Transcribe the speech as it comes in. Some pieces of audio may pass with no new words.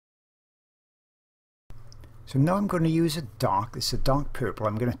So now I'm going to use a dark, this is a dark purple.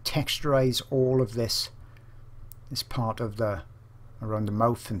 I'm going to texturize all of this part of the, around the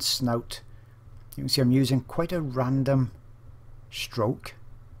mouth and snout. You can see I'm using quite a random stroke.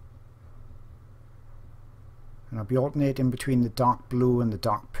 And I'll be alternating between the dark blue and the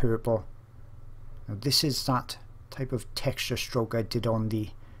dark purple. Now this is that type of texture stroke I did on the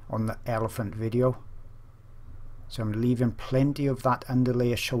elephant video. So I'm leaving plenty of that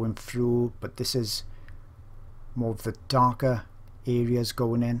underlayer showing through, but this is more of the darker areas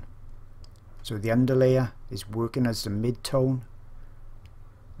going in. So the underlayer is working as the mid-tone.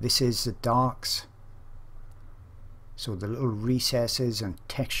 This is the darks. So the little recesses and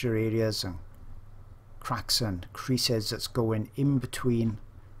texture areas and cracks and creases that's going in between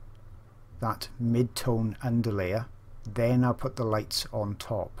that mid-tone underlayer. Then I'll put the lights on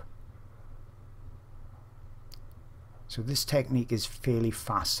top. So this technique is fairly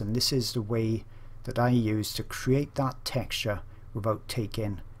fast, and this is the way that I use to create that texture without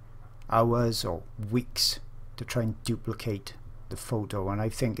taking hours or weeks to try and duplicate the photo, and I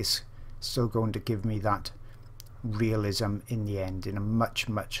think it's still going to give me that realism in the end in a much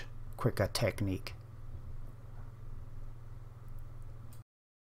quicker technique.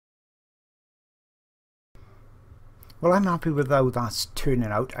 Well, I'm happy with how that's turning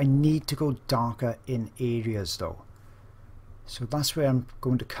out. I need to go darker in areas though. So that's where I'm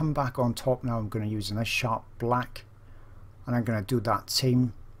going to come back on top now. I'm going to use a nice sharp black, and I'm going to do that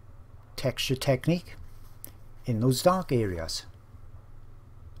same texture technique in those dark areas.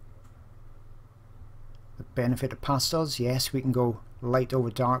 The benefit of pastels, yes, we can go light over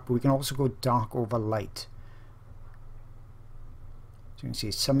dark, but we can also go dark over light. So you can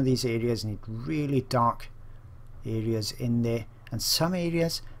see some of these areas need really dark areas in there, and some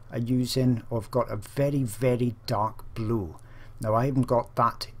areas are using or have got a very dark blue. Now I haven't got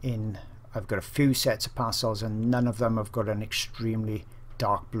that in, I've got a few sets of pastels and none of them have got an extremely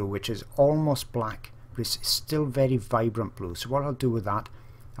dark blue, which is almost black, but it's still very vibrant blue. So what I'll do with that,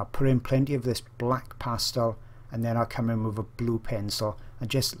 I'll put in plenty of this black pastel, and then I'll come in with a blue pencil and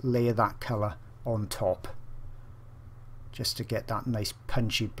just layer that colour on top, just to get that nice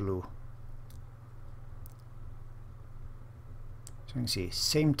punchy blue. So you can see,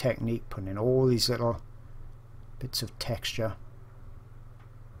 same technique, putting in all these little bits of texture.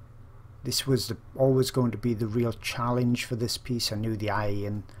 This was always going to be the real challenge for this piece. I knew the eye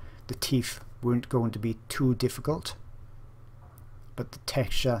and the teeth weren't going to be too difficult, but the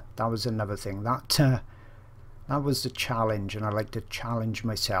texture, that was another thing. That was the challenge, and I like to challenge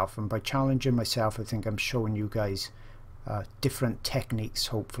myself, and by challenging myself I think I'm showing you guys different techniques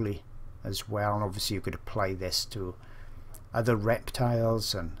hopefully as well. And obviously you could apply this to other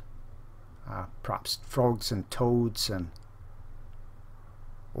reptiles and perhaps frogs and toads and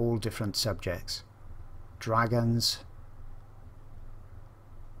all different subjects, dragons.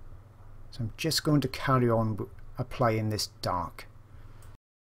 So I'm just going to carry on applying this dark,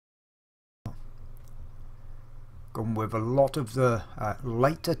 going with a lot of the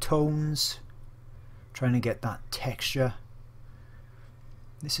lighter tones, trying to get that texture.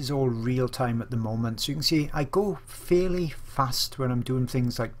 This is all real time at the moment, so you can see I go fairly fast when I'm doing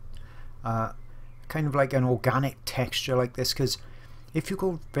things like kind of like an organic texture like this, because if you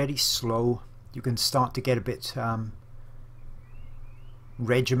go very slow you can start to get a bit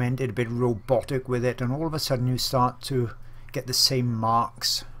regimented, a bit robotic with it, and all of a sudden you start to get the same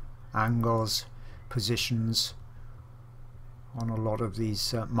marks, angles, positions on a lot of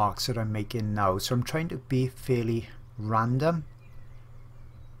these marks that I'm making now. So I'm trying to be fairly random.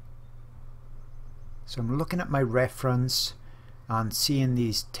 So I'm looking at my reference and seeing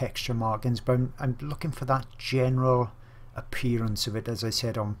these texture markings, but I'm looking for that general appearance of it, as I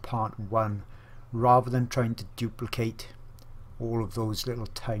said on part 1, rather than trying to duplicate all of those little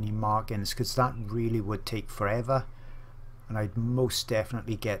tiny markings, because that really would take forever and I'd most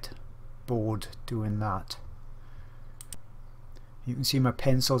definitely get bored doing that. You can see my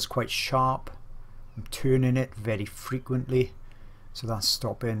pencil's quite sharp. I'm turning it very frequently, so that's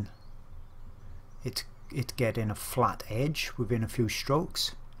stopping it getting a flat edge within a few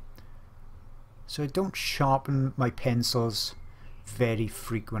strokes. So I don't sharpen my pencils very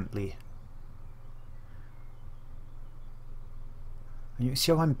frequently. And you can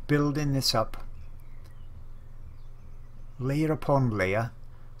see how I'm building this up layer upon layer,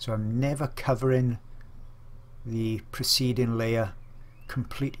 so I'm never covering the preceding layer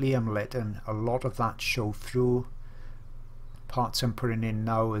completely. I'm letting a lot of that show through. Parts I'm putting in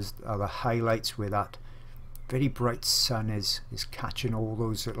now are the highlights, where that very bright sun is catching all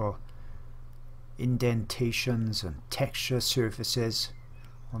those little indentations and texture surfaces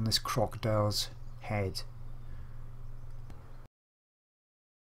on this crocodile's head.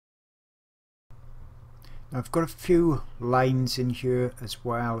 I've got a few lines in here as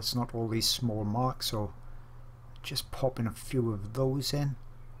well. It's not all these small marks, so just popping a few of those in.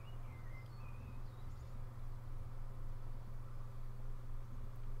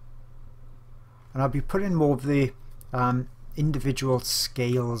 And I'll be putting more of the individual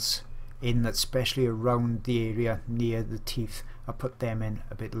scales in, that especially around the area near the teeth. I'll put them in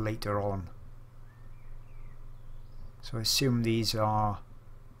a bit later on. So I assume these are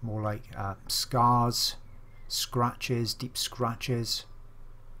more like scars, scratches, deep scratches.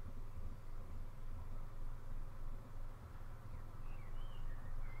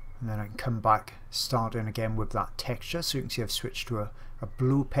 And then I can come back, starting again with that texture. So you can see I've switched to a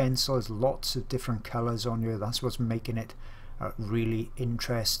blue pencil. There's lots of different colours on here. That's what's making it really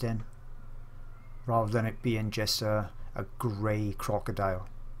interesting, rather than it being just a grey crocodile.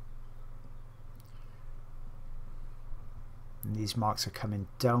 And these marks are coming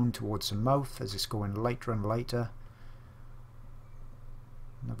down towards the mouth as it's going lighter and lighter.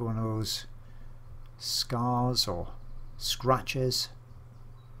 Another one of those scars or scratches.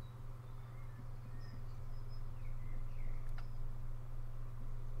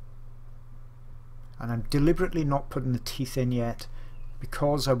 And I'm deliberately not putting the teeth in yet,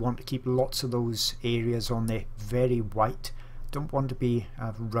 because I want to keep lots of those areas on there very white. Don't want to be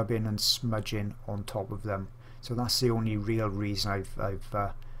rubbing and smudging on top of them. So that's the only real reason I've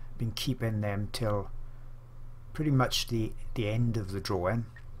been keeping them till pretty much the end of the drawing.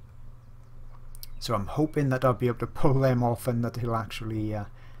 So I'm hoping that I'll be able to pull them off and that they'll actually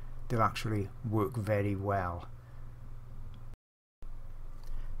work very well.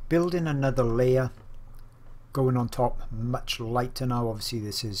 Building another layer, going on top, much lighter now. Obviously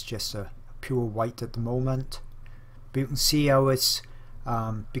this is just a pure white at the moment, but you can see how it's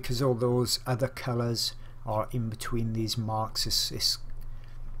because all those other colours are in between these marks. It's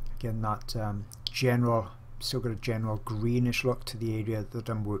again that general, still got a general greenish look to the area that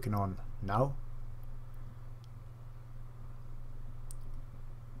I'm working on now.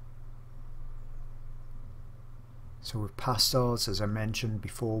 So with pastels, as I mentioned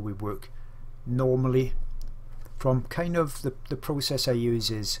before, we work normally from kind of the process I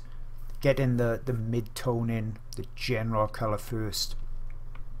use is getting the mid-tone in, the general colour first,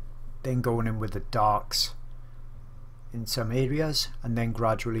 then going in with the darks in some areas, and then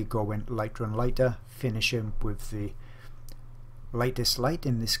gradually going lighter and lighter, finishing with the lightest light.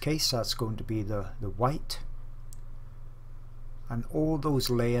 In this case that's going to be the white, and all those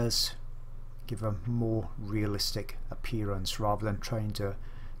layers give a more realistic appearance rather than trying to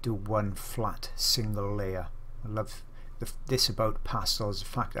do one flat single layer. I love this about pastels, the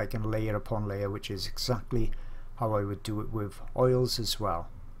fact I can layer upon layer, which is exactly how I would do it with oils as well.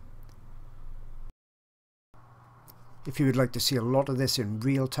 If you would like to see a lot of this in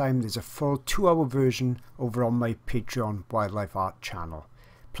real time, there's a full 2-hour version over on my Patreon Wildlife Art channel.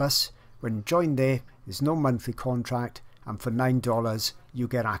 Plus, when you join there, there's no monthly contract, and for $9 you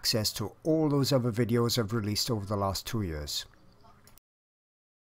get access to all those other videos I've released over the last 2 years.